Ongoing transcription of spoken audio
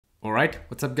Alright,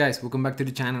 what's up guys? Welcome back to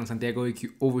the channel. Santiago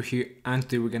IQ over here, and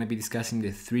today we're going to be discussing the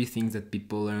 3 things that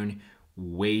people learn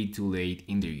way too late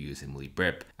in their Usmle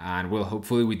prep. And well,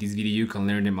 hopefully with this video you can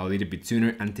learn them a little bit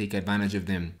sooner and take advantage of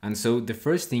them. And so the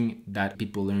first thing that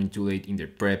people learn too late in their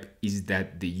prep is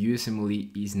that the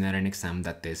Usmle is not an exam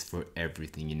that tests for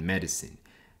everything in medicine.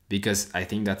 Because I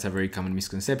think that's a very common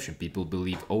misconception. People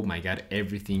believe, oh my god,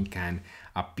 everything can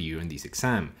appear in this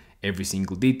exam. Every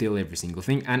single detail, every single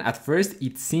thing. And at first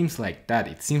it seems like that.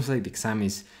 It seems like the exam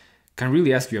can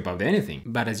really ask you about anything.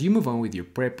 But as you move on with your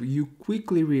prep, you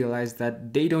quickly realize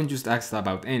that they don't just ask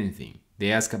about anything.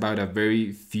 They ask about a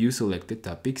very few selected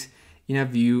topics in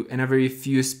a very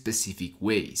few specific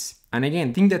ways. And again,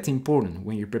 I think that's important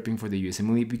when you're prepping for the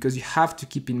Usmle, because you have to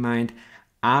keep in mind,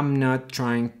 I'm not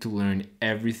trying to learn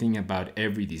everything about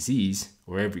every disease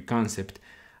or every concept.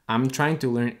 I'm trying to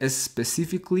learn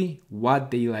specifically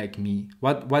what they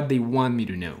want me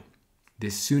to know. The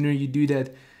sooner you do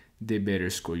that, the better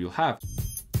score you'll have.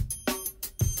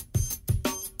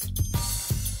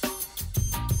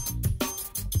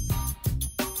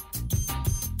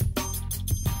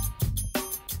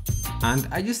 And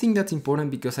I just think that's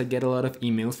important because I get a lot of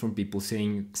emails from people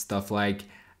saying stuff like,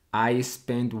 I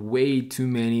spent way too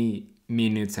many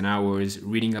minutes and hours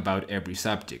reading about every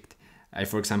subject. I,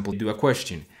 for example, do a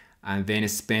question and then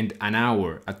spend an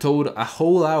hour, a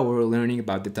whole hour learning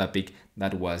about the topic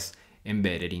that was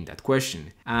embedded in that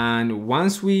question. And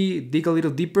once we dig a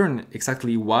little deeper on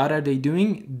exactly what are they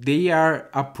doing, they are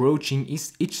approaching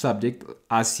each subject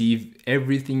as if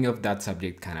everything of that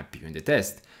subject can appear in the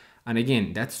test. And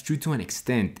again, that's true to an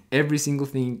extent. Every single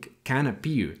thing can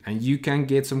appear, and you can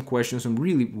get some questions, some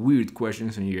really weird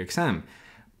questions on your exam.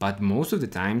 But most of the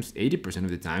times, 80% of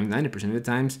the time, 90% of the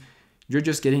times, you're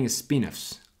just getting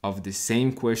spin-offs of the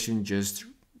same question, just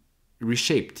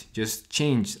reshaped, just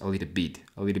changed a little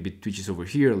bit twitches over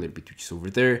here, a little bit twitches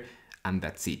over there, and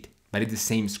that's it. But it's the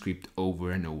same script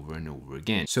over and over and over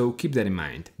again. So keep that in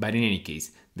mind. But in any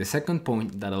case, the second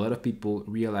point that a lot of people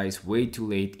realize way too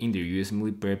late in their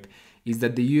Usmle prep is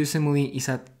that the Usmle is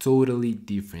a totally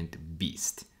different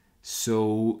beast.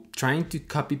 So trying to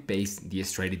copy paste the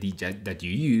strategy that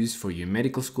you use for your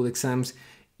medical school exams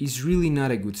is really not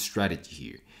a good strategy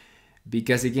here.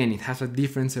 Because again, it has a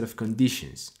different set of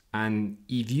conditions. And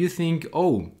if you think,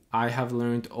 oh, I have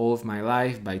learned all of my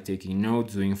life by taking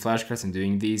notes, doing flashcards and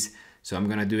doing this, so I'm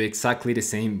gonna do exactly the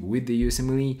same with the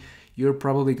Usmle, you're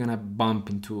probably gonna bump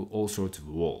into all sorts of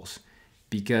walls.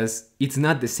 Because it's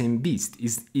not the same beast,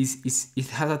 it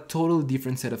has a totally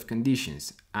different set of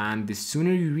conditions. And the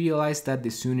sooner you realize that,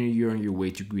 the sooner you're on your way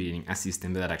to creating a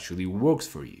system that actually works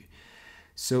for you.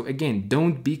 So again,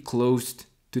 don't be closed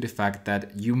to the fact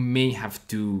that you may have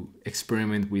to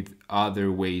experiment with other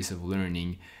ways of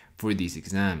learning for this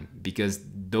exam, because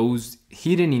those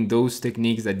hidden in those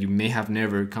techniques that you may have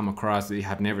never come across, that you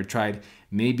have never tried,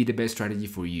 may be the best strategy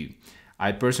for you.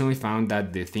 I personally found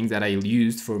that the things that I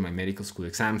used for my medical school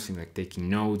exams, like taking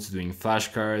notes, doing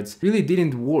flashcards, really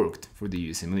didn't work for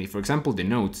the Usmle. For example, the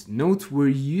notes were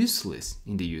useless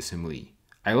in the Usmle.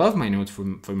 I love my notes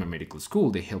from my medical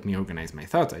school. They help me organize my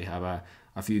thoughts. I have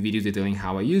a few videos detailing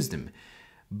how I use them.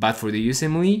 But for the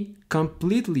Usmle,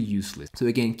 completely useless. So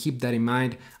again, keep that in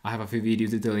mind. I have a few videos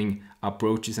detailing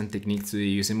approaches and techniques to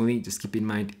the Usmle. Just keep in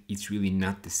mind, it's really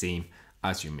not the same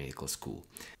as your medical school.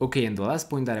 Okay, and the last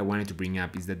point that I wanted to bring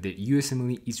up is that the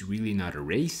Usmle is really not a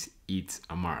race, it's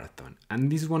a marathon.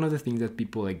 And this is one of the things that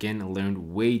people, again,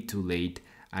 learned way too late,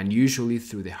 and usually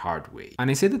through the hard way. And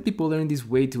I say that people learn this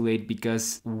way too late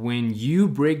because when you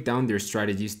break down their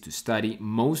strategies to study,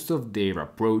 most of their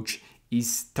approach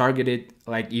is targeted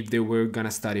like if they were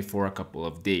gonna study for a couple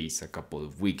of days, a couple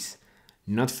of weeks,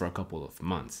 not for a couple of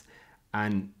months.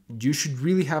 And you should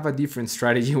really have a different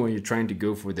strategy when you're trying to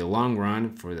go for the long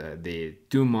run, for the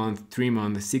 2-month,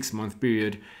 3-month, 6-month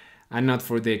period, and not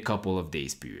for the couple of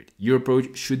days period. Your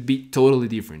approach should be totally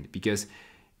different, because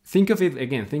think of it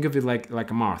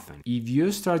like a marathon. If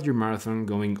you start your marathon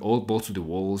going all balls to the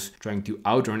walls, trying to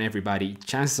outrun everybody,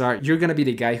 chances are you're gonna be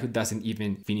the guy who doesn't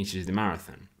even finishes the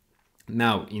marathon.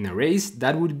 Now, in a race,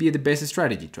 that would be the best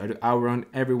strategy. Try to outrun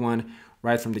everyone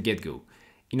right from the get-go.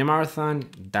 In a marathon,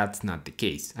 that's not the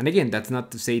case. And again, that's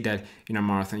not to say that in a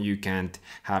marathon you can't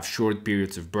have short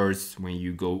periods of bursts when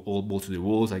you go all balls to the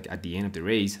walls, like at the end of the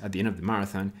race, at the end of the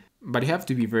marathon. But you have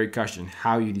to be very cautious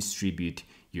how you distribute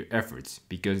your efforts,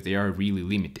 because they are really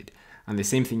limited. And the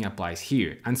same thing applies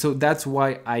here. And so that's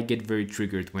why I get very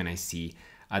triggered when I see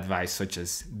advice such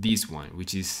as this one,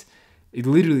 which is, it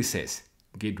literally says,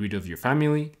 get rid of your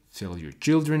family, sell your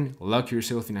children, lock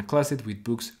yourself in a closet with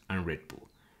books and Red Bull.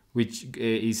 which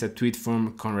is a tweet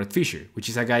from Conrad Fisher, which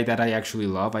is a guy that I actually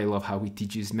love. I love how he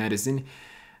teaches medicine,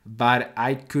 but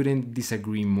I couldn't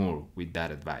disagree more with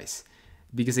that advice.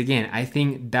 Because again, I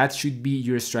think that should be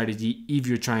your strategy if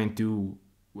you're trying to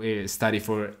study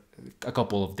for a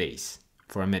couple of days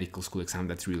for a medical school exam.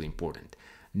 That's really important,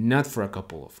 not for a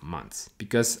couple of months,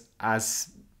 because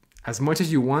as much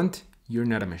as you want, you're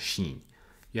not a machine.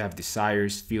 You have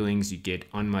desires, feelings, you get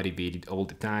unmotivated all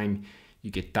the time,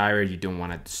 you get tired, you don't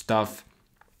want to do stuff.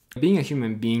 Being a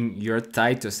human being, you're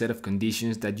tied to a set of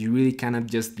conditions that you really cannot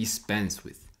just dispense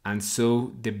with. And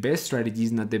so the best strategy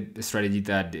is not the strategy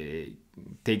that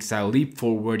takes a leap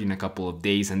forward in a couple of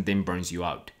days and then burns you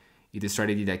out. It's a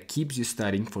strategy that keeps you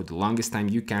studying for the longest time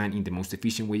you can, in the most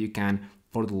efficient way you can,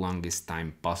 for the longest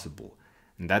time possible.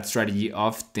 And that strategy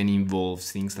often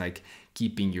involves things like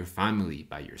keeping your family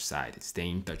by your side,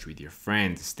 staying in touch with your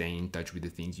friends, staying in touch with the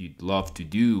things you'd love to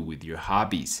do, with your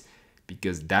hobbies,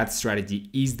 because that strategy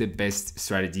is the best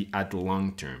strategy at the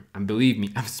long term. And believe me,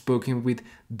 I've spoken with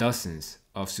dozens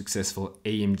of successful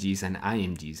AMGs and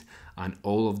IMGs, and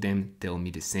all of them tell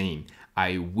me the same.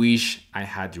 I wish I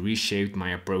had reshaped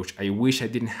my approach. I wish I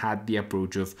didn't have the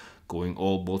approach of going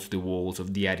all balls to the walls,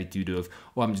 of the attitude of,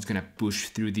 oh, I'm just gonna push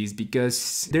through this,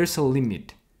 because there's a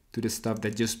limit to the stuff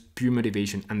that just pure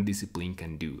motivation and discipline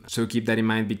can do. So keep that in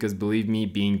mind, because believe me,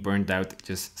 being burnt out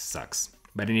just sucks.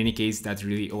 But in any case, that's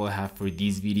really all I have for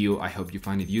this video. I hope you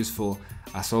find it useful.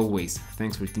 As always,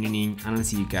 thanks for tuning in, and I'll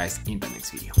see you guys in the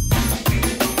next video.